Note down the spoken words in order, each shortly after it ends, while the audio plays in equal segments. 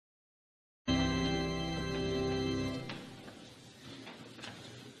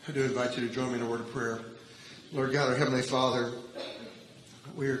I do invite you to join me in a word of prayer. Lord God, our Heavenly Father,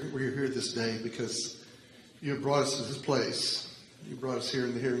 we're here this day because you have brought us to this place. You brought us here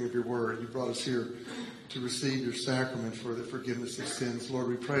in the hearing of your word. You brought us here to receive your sacrament for the forgiveness of sins. Lord,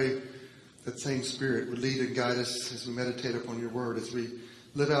 we pray that same Spirit would lead and guide us as we meditate upon your word, as we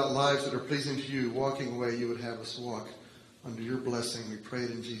live out lives that are pleasing to you, walking the way you would have us walk. Under your blessing, we pray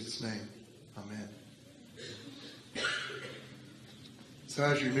it in Jesus' name. Amen. So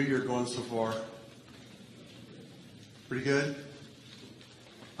how's your new year going so far? Pretty good?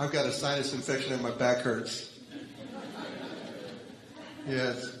 I've got a sinus infection and my back hurts.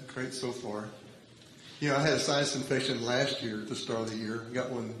 Yeah, it's great so far. You know, I had a sinus infection last year at the start of the year. I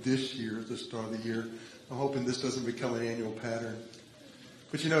got one this year at the start of the year. I'm hoping this doesn't become an annual pattern.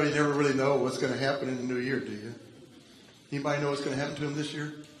 But you know, you never really know what's going to happen in the new year, do you? Anybody know what's going to happen to him this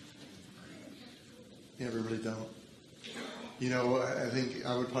year? You never really don't. You know, I think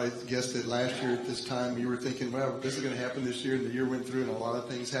I would probably guess that last year at this time you were thinking, well, this is going to happen this year, and the year went through and a lot of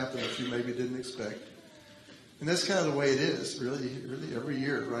things happened that you maybe didn't expect. And that's kind of the way it is, really every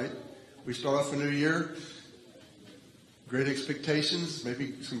year, right? We start off a new year, great expectations,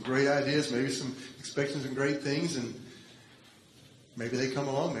 maybe some great ideas, maybe some expecting some great things, and maybe they come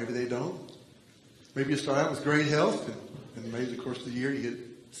along, maybe they don't. Maybe you start out with great health, and maybe in the course of the year you get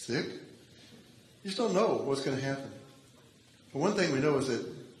sick. You just don't know what's going to happen. But one thing we know is that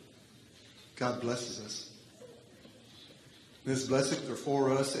God blesses us. And His blessings are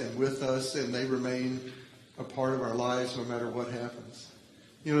for us and with us, and they remain a part of our lives no matter what happens.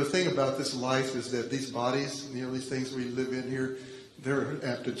 You know, the thing about this life is that these bodies, you know, these things we live in here, they're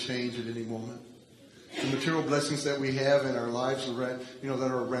apt to change at any moment. The material blessings that we have in our lives, you know, that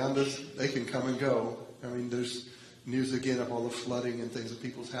are around us, they can come and go. I mean, there's news again of all the flooding and things of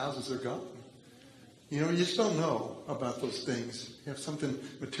people's houses are gone. You know, you just don't know about those things. You have something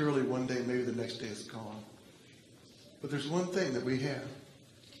materially one day, maybe the next day it's gone. But there's one thing that we have.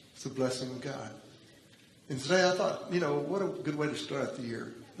 It's the blessing of God. And today I thought, you know, what a good way to start out the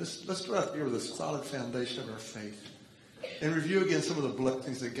year. Let's start out the year with a solid foundation of our faith. And review again some of the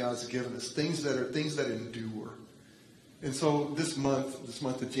blessings that God's given us. Things that endure. And so this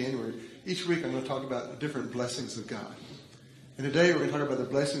month of January, each week I'm going to talk about different blessings of God. And today we're going to talk about the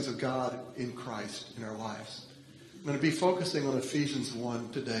blessings of God in Christ in our lives. I'm going to be focusing on Ephesians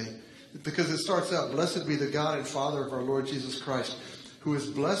 1 today because it starts out, "Blessed be the God and Father of our Lord Jesus Christ, who has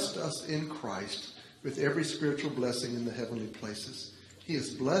blessed us in Christ with every spiritual blessing in the heavenly places." He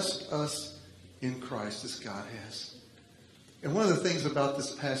has blessed us in Christ as God has. And one of the things about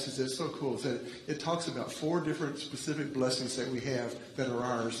this passage that's so cool is that it talks about 4 different specific blessings that we have that are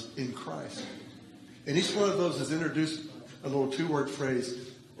ours in Christ. And each one of those is introduced a little 2-word phrase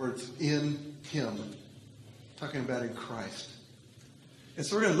where it's in Him, talking about in Christ. And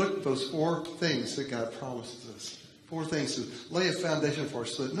so we're going to look at those 4 things that God promises us. 4 things to lay a foundation for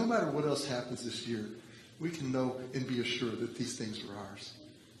us so that no matter what else happens this year, we can know and be assured that these things are ours.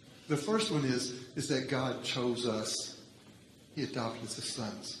 The first one is that God chose us. He adopted us as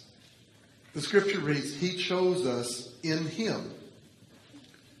sons. The scripture reads, He chose us in Him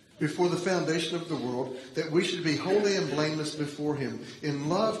before the foundation of the world, that we should be holy and blameless before Him. In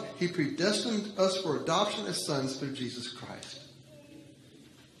love, He predestined us for adoption as sons through Jesus Christ.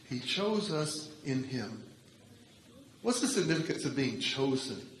 He chose us in Him. What's the significance of being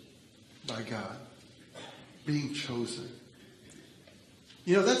chosen by God? Being chosen.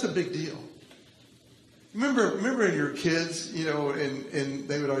 You know, that's a big deal. Remember in your kids, you know, and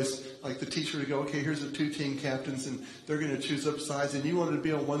they would always, like the teacher would go, okay, here's the 2 team captains, and they're going to choose up sides, and you wanted to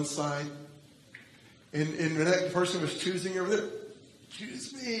be on one side. And when that person was choosing over there,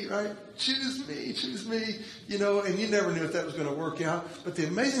 choose me, right? Choose me, you know, and you never knew if that was going to work out. But the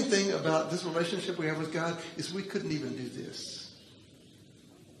amazing thing about this relationship we have with God is we couldn't even do this.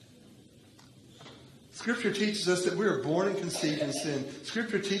 Scripture teaches us that we are born and conceived in sin.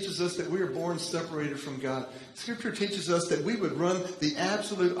 Scripture teaches us that we are born separated from God. Scripture teaches us that we would run the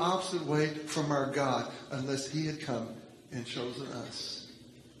absolute opposite way from our God unless He had come and chosen us.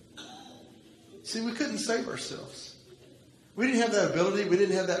 See, we couldn't save ourselves. We didn't have that ability. We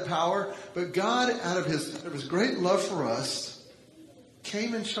didn't have that power. But God, out of His great love for us,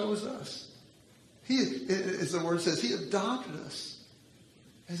 came and chose us. He, as the word says, He adopted us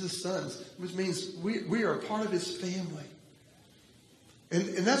as His sons, which means we are a part of His family.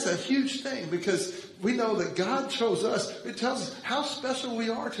 And that's a huge thing because we know that God chose us. It tells us how special we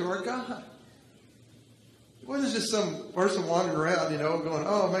are to our God. It wasn't just some person wandering around, you know, going,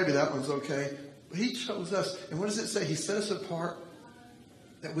 oh, maybe that one's okay. But He chose us. And what does it say? He set us apart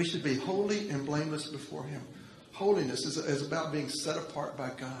that we should be holy and blameless before Him. Holiness is about being set apart by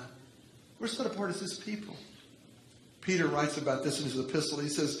God. We're set apart as his people. Peter writes about this in his epistle. He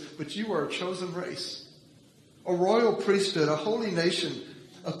says, but you are a chosen race, a royal priesthood, a holy nation,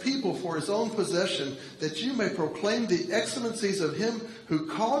 a people for his own possession, that you may proclaim the excellencies of him who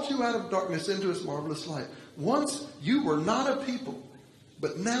called you out of darkness into his marvelous light. Once you were not a people,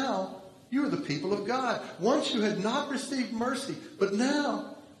 but now you are the people of God. Once you had not received mercy, but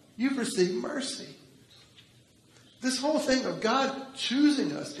now you've received mercy. This whole thing of God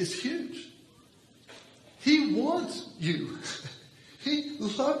choosing us is huge. He wants you. He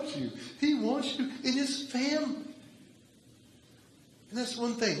loves you. He wants you in his family. And that's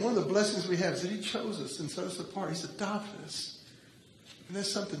one thing. One of the blessings we have is that he chose us and set us apart. He's adopted us. And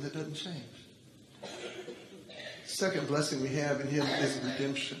that's something that doesn't change. Second blessing we have in him is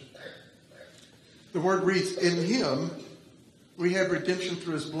redemption. The word reads, in him we have redemption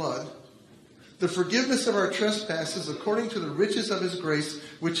through his blood, the forgiveness of our trespasses according to the riches of his grace,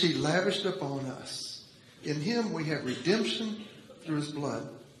 which he lavished upon us. In him we have redemption through his blood.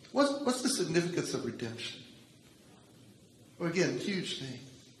 What's the significance of redemption? Well, again, huge thing.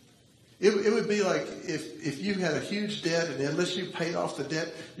 It would be like if you had a huge debt, and unless you paid off the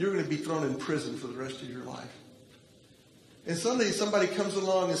debt, you're going to be thrown in prison for the rest of your life. And suddenly somebody comes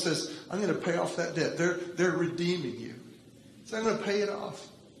along and says, I'm going to pay off that debt. They're redeeming you. So I'm going to pay it off.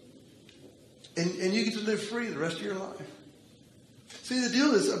 And you get to live free the rest of your life. See, the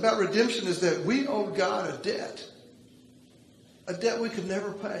deal is about redemption is that we owe God a debt we could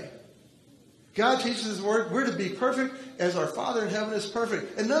never pay. God teaches his word, we're to be perfect as our Father in heaven is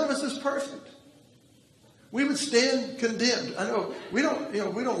perfect. And none of us is perfect. We would stand condemned. I know we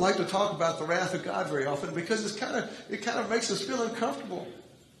don't like to talk about the wrath of God very often because it kind of makes us feel uncomfortable.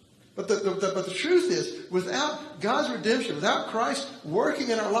 But the truth is, without God's redemption, without Christ working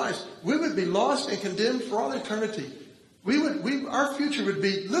in our lives, we would be lost and condemned for all eternity. Our future would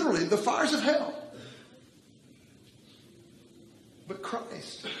be literally the fires of hell. But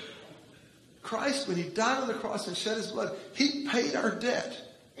Christ, when he died on the cross and shed his blood, he paid our debt.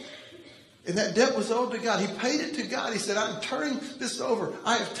 And that debt was owed to God. He paid it to God. He said, I'm turning this over.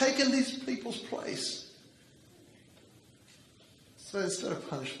 I have taken these people's place. So instead of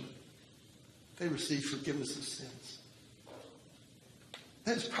punishment, they receive forgiveness of sins.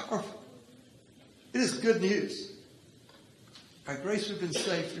 That is powerful. It is good news. By grace we've been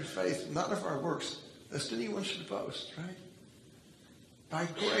saved through faith, not of our works, lest anyone should boast, right? By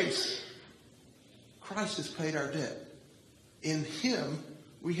grace, Christ has paid our debt. In him,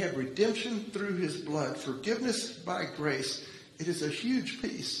 we have redemption through his blood, forgiveness by grace. It is a huge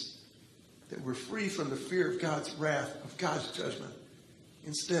peace that we're free from the fear of God's wrath, of God's judgment.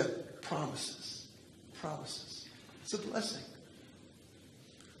 Instead, promises. Promises. It's a blessing.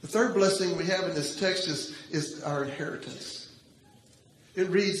 The third blessing we have in this text is our inheritance. It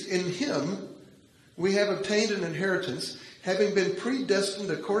reads, in him we have obtained an inheritance, having been predestined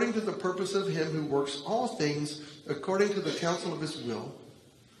according to the purpose of him who works all things according to the counsel of his will,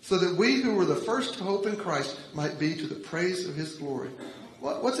 so that we who were the first to hope in Christ might be to the praise of his glory.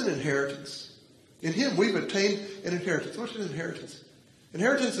 What's an inheritance? In him we've obtained an inheritance. What's an inheritance?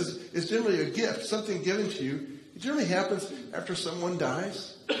 Inheritance is generally a gift, something given to you. It generally happens after someone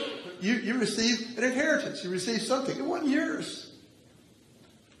dies. You receive an inheritance. You receive something. It wasn't yours,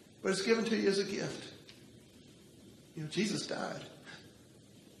 but it's given to you as a gift. Jesus died.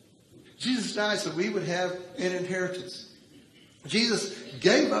 Jesus died so we would have an inheritance. Jesus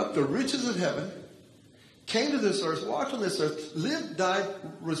gave up the riches of heaven, came to this earth, walked on this earth, lived, died,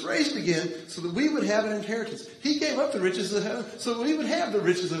 was raised again so that we would have an inheritance. He gave up the riches of heaven so that we would have the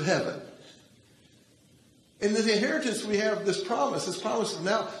riches of heaven. In the inheritance we have this promise of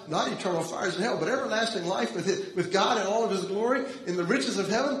now not eternal fires in hell, but everlasting life with God and all of his glory in the riches of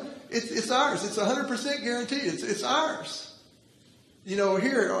heaven. It's ours. It's 100% guaranteed. It's ours.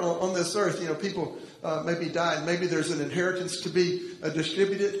 Here on this earth, people maybe die and maybe there's an inheritance to be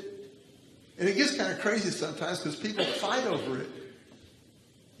distributed. And it gets kind of crazy sometimes because people fight over it.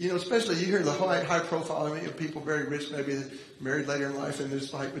 Especially you hear the high profile of people very rich, maybe married later in life, and there's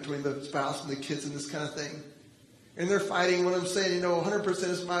fight between the spouse and the kids and this kind of thing. And they're fighting when I'm saying, 100%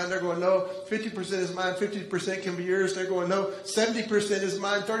 is mine. They're going, no, 50% is mine, 50% can be yours. They're going, no, 70% is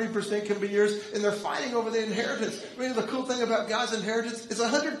mine, 30% can be yours. And they're fighting over the inheritance. The cool thing about God's inheritance is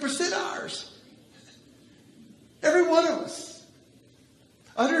 100% ours. Every one of us.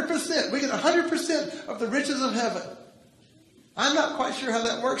 100%. We get 100% of the riches of heaven. I'm not quite sure how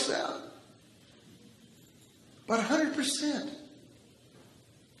that works out. But 100%.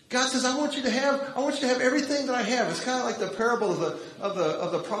 God says, I want you to have everything that I have. It's kind of like the parable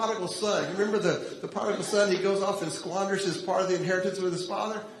of the prodigal son. Remember the prodigal son, he goes off and squanders his part of the inheritance with his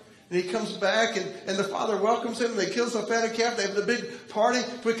father. And he comes back and the father welcomes him. And they kill some fatted calf. They have the big party.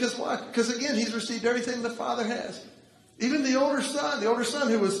 Because why? Because again, he's received everything the father has. Even the older son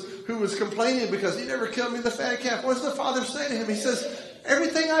who was complaining because he never killed me the fatted calf. What does the father say to him? He says,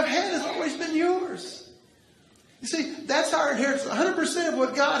 everything I've had has always been yours. You see, that's our inheritance. 100% of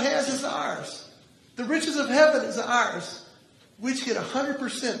what God has is ours. The riches of heaven is ours. We get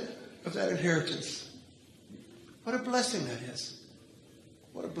 100% of that inheritance. What a blessing that is.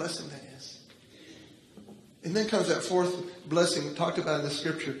 What a blessing that is. And then comes that fourth blessing talked about in the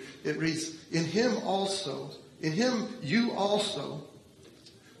scripture. It reads, in him you also,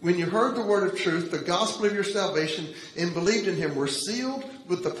 when you heard the word of truth, the gospel of your salvation, and believed in him, were sealed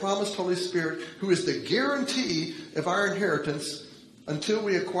with the promised Holy Spirit, who is the guarantee of our inheritance until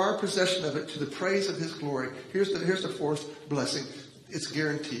we acquire possession of it to the praise of his glory. Here's the fourth blessing. It's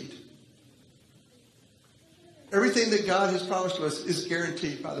guaranteed. Everything that God has promised to us is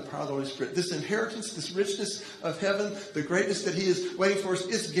guaranteed by the power of the Holy Spirit. This inheritance, this richness of heaven, the greatness that he is waiting for us,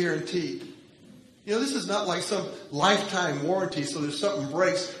 is guaranteed. You know, this is not like some lifetime warranty, so if something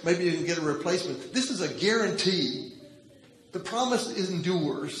breaks, maybe you can get a replacement. This is a guarantee. The promise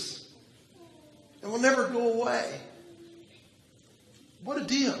endures and will never go away. What a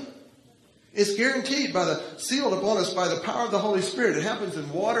deal. It's guaranteed by the sealed upon us by the power of the Holy Spirit. It happens in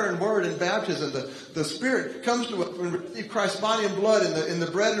water and word and baptism. The Spirit comes to us when we receive Christ's body and blood in the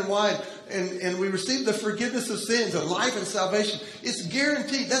bread and wine. And we receive the forgiveness of sins and life and salvation. It's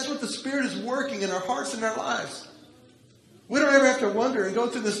guaranteed. That's what the Spirit is working in our hearts and our lives. We don't ever have to wonder and go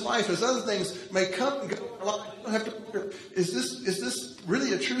through this life as other things may come and go in our life. We don't have to wonder, is this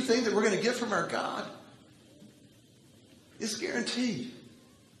really a true thing that we're going to get from our God? It's guaranteed.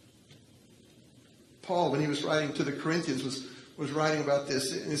 Paul, when he was writing to the Corinthians, was writing about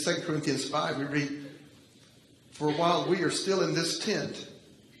this. In 2 Corinthians 5, we read, for while we are still in this tent,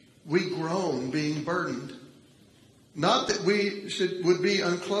 we groan, being burdened. Not that we would be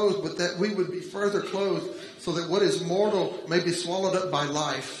unclothed, but that we would be further clothed, so that what is mortal may be swallowed up by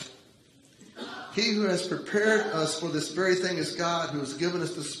life. He who has prepared us for this very thing is God, who has given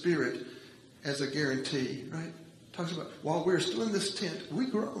us the Spirit as a guarantee. Right? Talks about, while we're still in this tent, we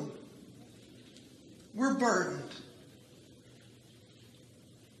groan. We're burdened.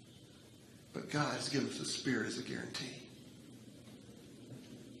 But God has given us the Spirit as a guarantee.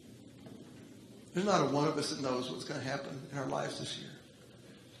 There's not a one of us that knows what's going to happen in our lives this year.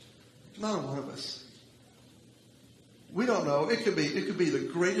 There's not a one of us. We don't know. It could be the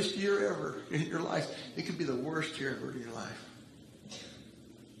greatest year ever in your life. It could be the worst year ever in your life.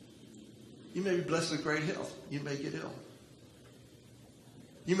 You may be blessed with great health. You may get ill.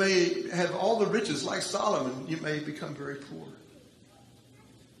 You may have all the riches like Solomon. You may become very poor.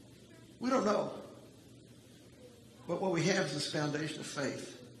 We don't know. But what we have is this foundation of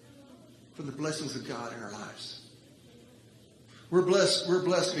faith from the blessings of God in our lives. We're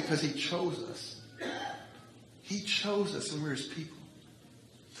blessed because he chose us. He chose us and we're his people.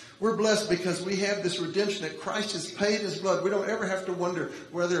 We're blessed because we have this redemption that Christ has paid his blood. We don't ever have to wonder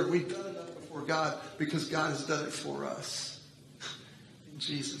whether we've done enough before God, because God has done it for us.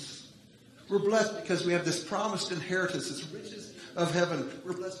 Jesus. We're blessed because we have this promised inheritance, this riches of heaven.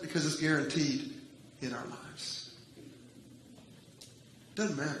 We're blessed because it's guaranteed in our lives.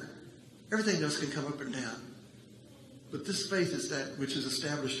 Doesn't matter. Everything else can come up and down. But this faith is that which is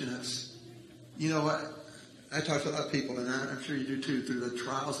established in us. You know, I talk to a lot of people, and I'm sure you do too, through the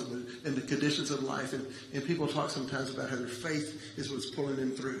trials and the conditions of life. And people talk sometimes about how their faith is what's pulling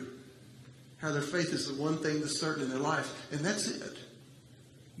them through. How their faith is the one thing that's certain in their life. And that's it.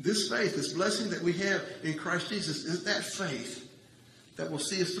 This faith, this blessing that we have in Christ Jesus, is that faith that will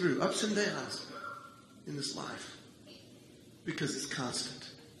see us through ups and downs in this life. Because it's constant.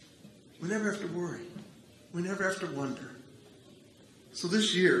 We never have to worry. We never have to wonder. So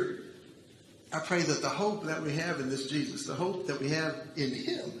this year, I pray that the hope that we have in this Jesus, the hope that we have in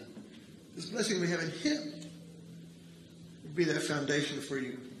him, this blessing we have in him, will be that foundation for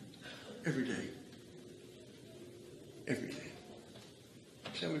you every day. Every day.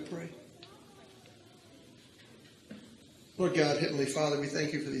 Shall we pray? Lord God, Heavenly Father, we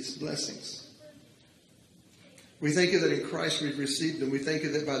thank you for these blessings. We thank you that in Christ we've received them. We thank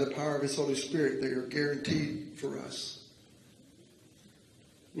you that by the power of his Holy Spirit they are guaranteed for us.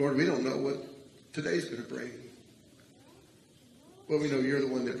 Lord, we don't know what today's going to bring. But we know you're the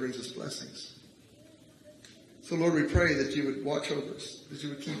one that brings us blessings. So Lord, we pray that you would watch over us, that you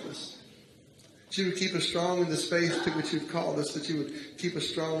would keep us. That you would keep us strong in the space to which you've called us. That you would keep us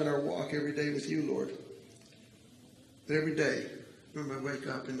strong in our walk every day with you, Lord. That every day we might wake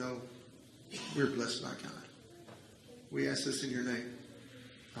up and know we're blessed by God. We ask this in your name.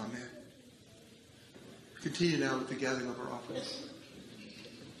 Amen. Continue now with the gathering of our offerings.